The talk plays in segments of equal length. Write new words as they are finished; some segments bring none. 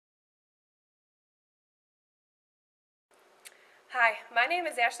Hi, my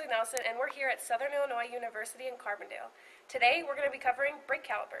name is Ashley Nelson and we're here at Southern Illinois University in Carbondale. Today we're going to be covering brake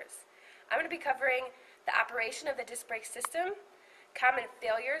calipers. I'm going to be covering the operation of the disc brake system, common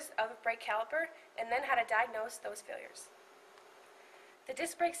failures of a brake caliper, and then how to diagnose those failures. The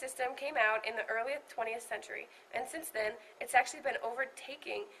disc brake system came out in the early 20th century, and since then it's actually been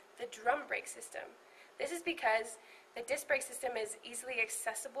overtaking the drum brake system. This is because the disc brake system is easily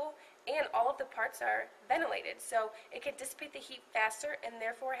accessible and all of the parts are ventilated, so it can dissipate the heat faster and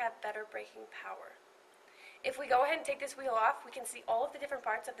therefore have better braking power. If we go ahead and take this wheel off, we can see all of the different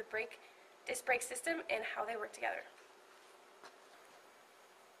parts of the disc brake system and how they work together.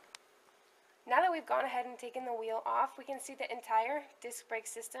 Now that we've gone ahead and taken the wheel off, we can see the entire disc brake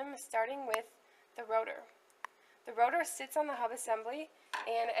system, starting with the rotor. The rotor sits on the hub assembly,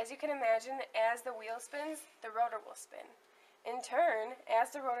 and as you can imagine, as the wheel spins, the rotor will spin. In turn,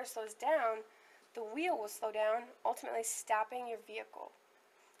 as the rotor slows down, the wheel will slow down, ultimately stopping your vehicle.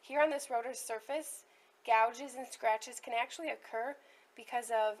 Here on this rotor's surface, gouges and scratches can actually occur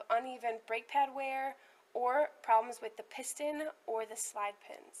because of uneven brake pad wear or problems with the piston or the slide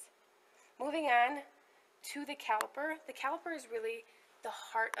pins. Moving on to the caliper is really the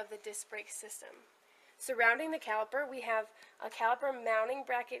heart of the disc brake system. Surrounding the caliper, we have a caliper mounting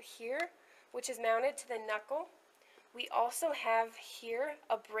bracket here, which is mounted to the knuckle. We also have here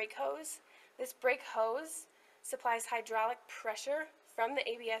a brake hose. This brake hose supplies hydraulic pressure from the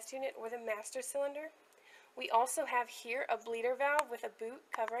ABS unit or the master cylinder. We also have here a bleeder valve with a boot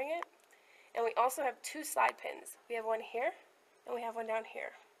covering it. And we also have two slide pins. We have one here and we have one down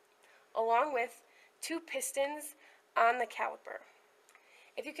here, along with two pistons on the caliper.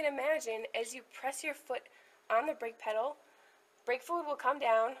 If you can imagine, as you press your foot on the brake pedal, brake fluid will come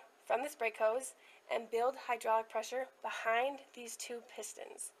down from this brake hose and build hydraulic pressure behind these two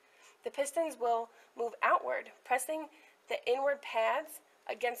pistons. The pistons will move outward, pressing the inward pads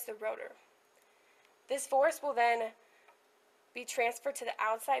against the rotor. This force will then be transferred to the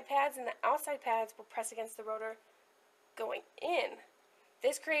outside pads, and the outside pads will press against the rotor going in.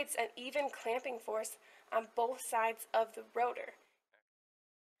 This creates an even clamping force on both sides of the rotor.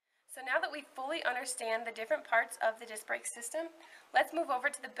 So now that we fully understand the different parts of the disc brake system, let's move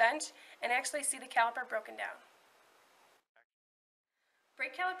over to the bench and actually see the caliper broken down.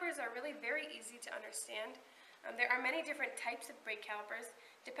 Brake calipers are really very easy to understand. There are many different types of brake calipers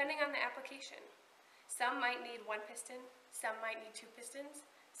depending on the application. Some might need one piston, some might need two pistons,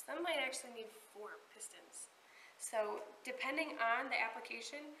 some might actually need four pistons. So depending on the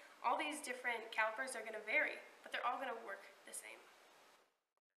application, all these different calipers are going to vary, but they're all going to work the same.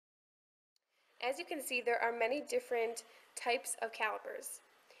 As you can see, there are many different types of calipers.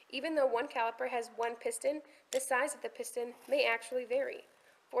 Even though one caliper has one piston, the size of the piston may actually vary.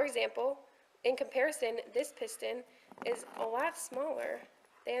 For example, in comparison, this piston is a lot smaller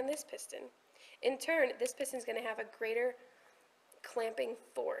than this piston. In turn, this piston is going to have a greater clamping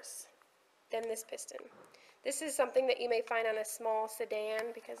force than this piston. This is something that you may find on a small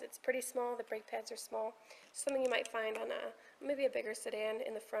sedan because it's pretty small, the brake pads are small. Something you might find on maybe a bigger sedan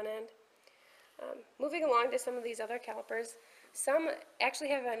in the front end. Moving along to some of these other calipers, some actually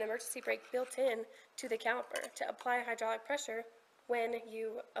have an emergency brake built in to the caliper to apply hydraulic pressure when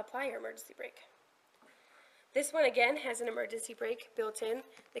you apply your emergency brake. This one again has an emergency brake built in.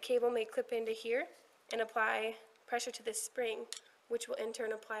 The cable may clip into here and apply pressure to this spring, which will in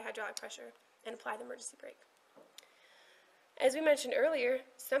turn apply hydraulic pressure and apply the emergency brake. As we mentioned earlier,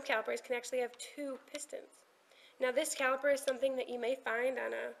 some calipers can actually have two pistons. Now this caliper is something that you may find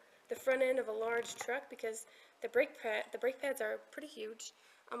on the front end of a large truck because the brake pads are pretty huge,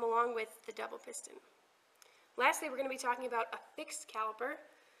 along with the double piston. Lastly, we're going to be talking about a fixed caliper,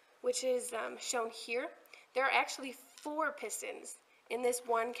 which is shown here. There are actually four pistons in this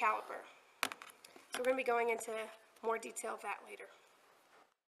one caliper. So we're going to be going into more detail of that later.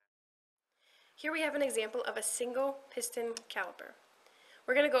 Here we have an example of a single piston caliper.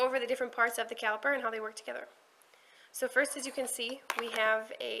 We're going to go over the different parts of the caliper and how they work together. So first, as you can see, we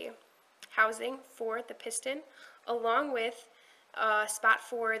have a housing for the piston along with a spot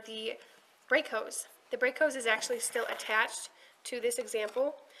for the brake hose. The brake hose is actually still attached to this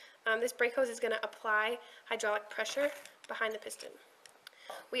example. This brake hose is going to apply hydraulic pressure behind the piston.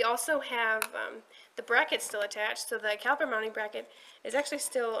 We also have the bracket still attached, so the caliper mounting bracket is actually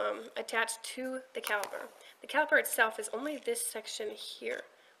still attached to the caliper. The caliper itself is only this section here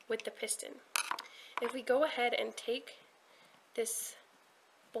with the piston. If we go ahead and take this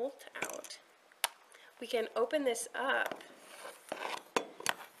bolt out, we can open this up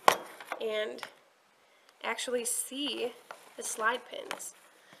and actually see the slide pins.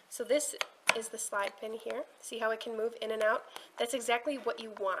 So this is the slide pin here. See how it can move in and out? That's exactly what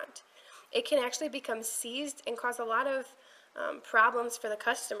you want. It can actually become seized and cause a lot of problems for the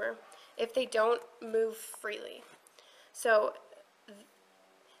customer if they don't move freely. So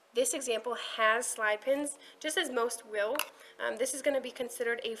this example has slide pins, just as most will. This is going to be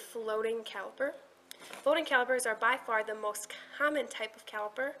considered a floating caliper. Floating calipers are by far the most common type of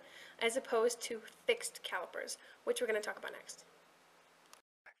caliper, as opposed to fixed calipers, which we're going to talk about next.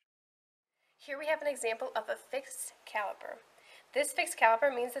 Here we have an example of a fixed caliper. This fixed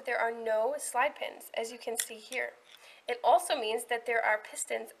caliper means that there are no slide pins, as you can see here. It also means that there are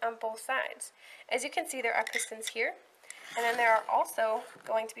pistons on both sides. As you can see, there are pistons here, and then there are also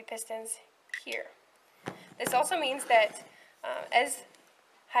going to be pistons here. This also means that as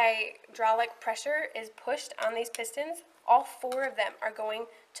hydraulic pressure is pushed on these pistons, all four of them are going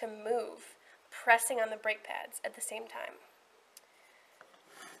to move, pressing on the brake pads at the same time.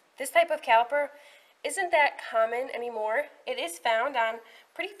 This type of caliper isn't that common anymore. It is found on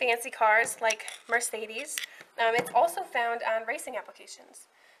pretty fancy cars like Mercedes. It's also found on racing applications.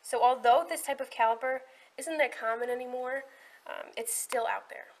 So although this type of caliper isn't that common anymore, it's still out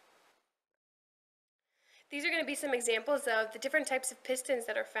there. These are going to be some examples of the different types of pistons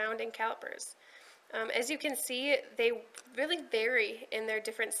that are found in calipers. As you can see, they really vary in their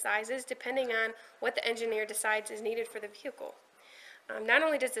different sizes depending on what the engineer decides is needed for the vehicle. Not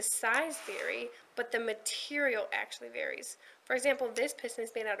only does the size vary, but the material actually varies. For example, this piston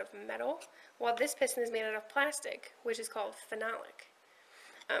is made out of metal, while this piston is made out of plastic, which is called phenolic.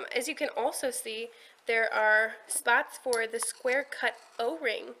 As you can also see, there are spots for the square cut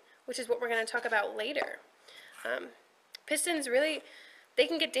O-ring, which is what we're going to talk about later. Pistons really, they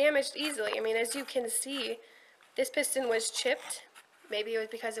can get damaged easily. I mean, as you can see, this piston was chipped. Maybe it was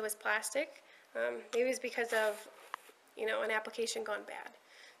because it was plastic. Maybe it was because of an application gone bad.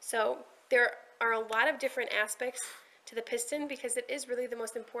 So there are a lot of different aspects to the piston because it is really the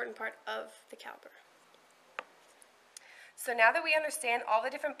most important part of the caliper. So now that we understand all the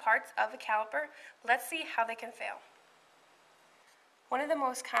different parts of the caliper, let's see how they can fail. One of the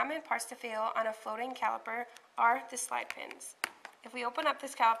most common parts to fail on a floating caliper are the slide pins. If we open up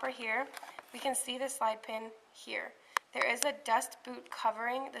this caliper here, we can see the slide pin here. There is a dust boot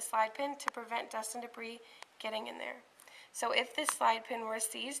covering the slide pin to prevent dust and debris getting in there. So if this slide pin were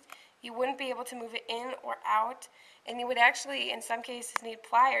seized, you wouldn't be able to move it in or out, and you would actually, in some cases, need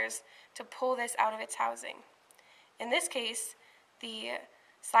pliers to pull this out of its housing. In this case, the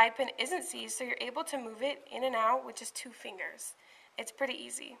slide pin isn't seized, so you're able to move it in and out with just 2 fingers. It's pretty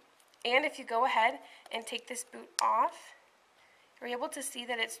easy. And if you go ahead and take this boot off, you're able to see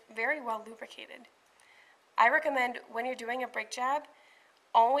that it's very well lubricated. I recommend when you're doing a brake job,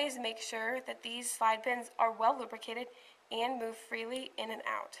 always make sure that these slide pins are well lubricated and move freely in and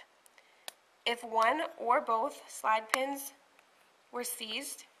out. If one or both slide pins were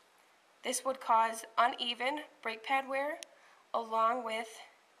seized, this would cause uneven brake pad wear along with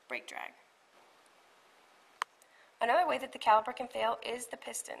brake drag. Another way that the caliper can fail is the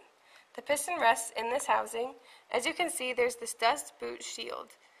piston. The piston rests in this housing. As you can see, there's this dust boot shield.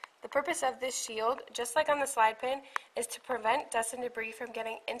 The purpose of this shield, just like on the slide pin, is to prevent dust and debris from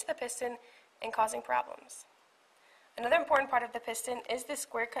getting into the piston and causing problems. Another important part of the piston is the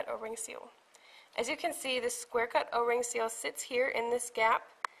square cut O-ring seal. As you can see, this square cut O-ring seal sits here in this gap.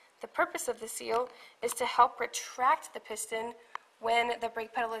 The purpose of the seal is to help retract the piston when the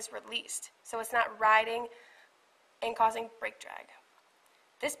brake pedal is released, so it's not riding and causing brake drag.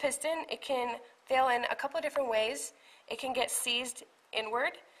 This piston, it can fail in a couple of different ways. It can get seized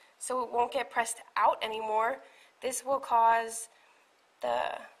inward, so it won't get pressed out anymore. This will cause the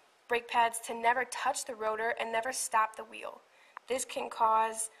brake pads to never touch the rotor and never stop the wheel. This can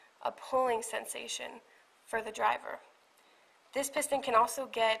cause a pulling sensation for the driver. This piston can also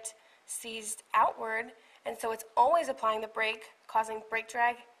get seized outward, and so it's always applying the brake, causing brake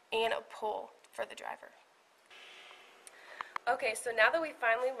drag and a pull for the driver. Okay, so now that we've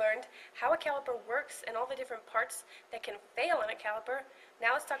finally learned how a caliper works and all the different parts that can fail on a caliper,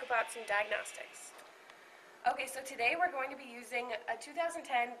 now let's talk about some diagnostics. Okay, so today we're going to be using a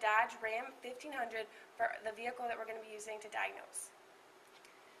 2010 Dodge Ram 1500 for the vehicle that we're going to be using to diagnose.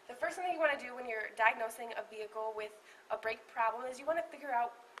 The first thing that you want to do when you're diagnosing a vehicle with a brake problem is you want to figure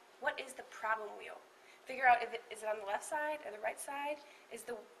out what is the problem wheel. Figure out if is it on the left side or the right side? Is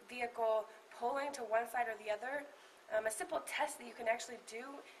the vehicle pulling to one side or the other? A simple test that you can actually do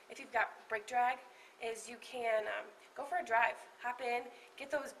if you've got brake drag is you can go for a drive, hop in,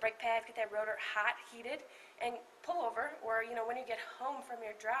 get those brake pads, get that rotor hot, heated, and pull over, or when you get home from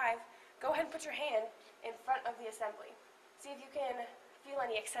your drive, go ahead and put your hand in front of the assembly. See if you can feel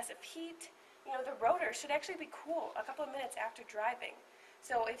any excessive heat, you know, the rotor should actually be cool a couple of minutes after driving.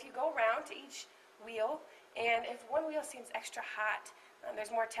 So if you go around to each wheel, and if one wheel seems extra hot,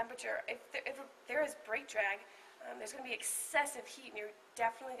 there's more temperature, if there is brake drag, there's going to be excessive heat, and you're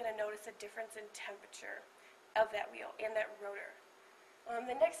definitely going to notice a difference in temperature of that wheel and that rotor.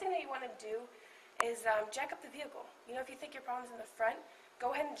 The next thing that you want to do is jack up the vehicle. You know, if you think your problem's in the front,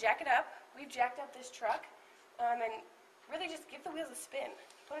 go ahead and jack it up. We've jacked up this truck, and really just give the wheels a spin.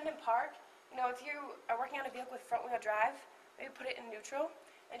 Put it in park. You know, if you are working on a vehicle with front wheel drive, maybe put it in neutral,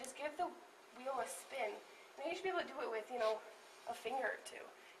 and just give the wheel a spin. And you should be able to do it with, you know, a finger or two.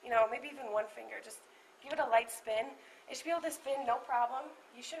 You know, maybe even one finger. Just give it a light spin. It should be able to spin no problem.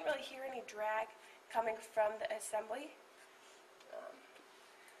 You shouldn't really hear any drag coming from the assembly.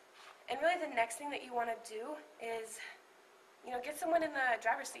 And really the next thing that you want to do is, you know, get someone in the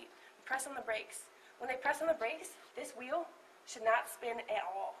driver's seat. Press on the brakes. When they press on the brakes, this wheel should not spin at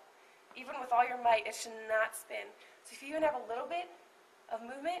all. Even with all your might, it should not spin. So if you even have a little bit of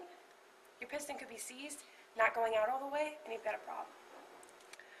movement, your piston could be seized, not going out all the way, and you've got a problem.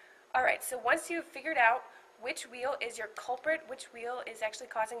 Alright, so once you've figured out which wheel is your culprit, which wheel is actually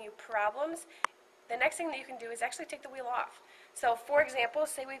causing you problems, the next thing that you can do is actually take the wheel off. So for example,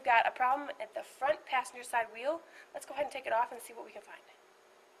 say we've got a problem at the front passenger side wheel. Let's go ahead and take it off and see what we can find.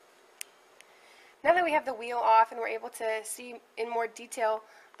 Now that we have the wheel off and we're able to see in more detail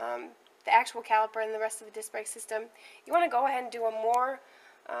the actual caliper and the rest of the disc brake system, you want to go ahead and do a more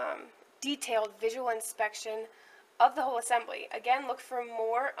detailed visual inspection of the whole assembly. Again, look for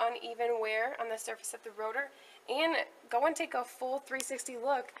more uneven wear on the surface of the rotor, and go and take a full 360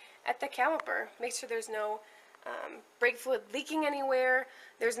 look at the caliper. Make sure there's no brake fluid leaking anywhere,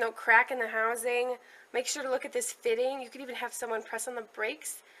 there's no crack in the housing. Make sure to look at this fitting. You could even have someone press on the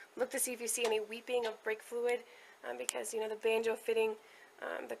brakes, look to see if you see any weeping of brake fluid, because, you know, the banjo fitting,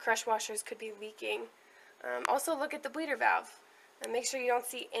 the crush washers could be leaking. Also look at the bleeder valve and make sure you don't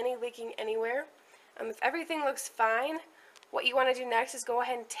see any leaking anywhere. If everything looks fine, what you want to do next is go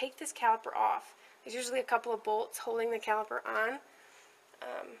ahead and take this caliper off. There's usually a couple of bolts holding the caliper on.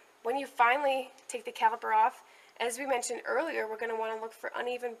 When you finally take the caliper off, as we mentioned earlier, we're going to want to look for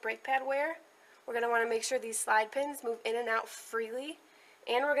uneven brake pad wear. We're going to want to make sure these slide pins move in and out freely,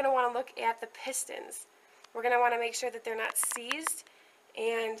 and we're going to want to look at the pistons. We're going to want to make sure that they're not seized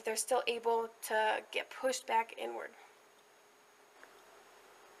and they're still able to get pushed back inward.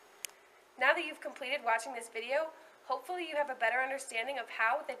 Now that you've completed watching this video, hopefully you have a better understanding of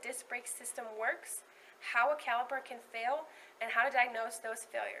how the disc brake system works, how a caliper can fail, and how to diagnose those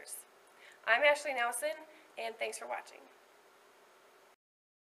failures. I'm Ashley Nelson, and thanks for watching.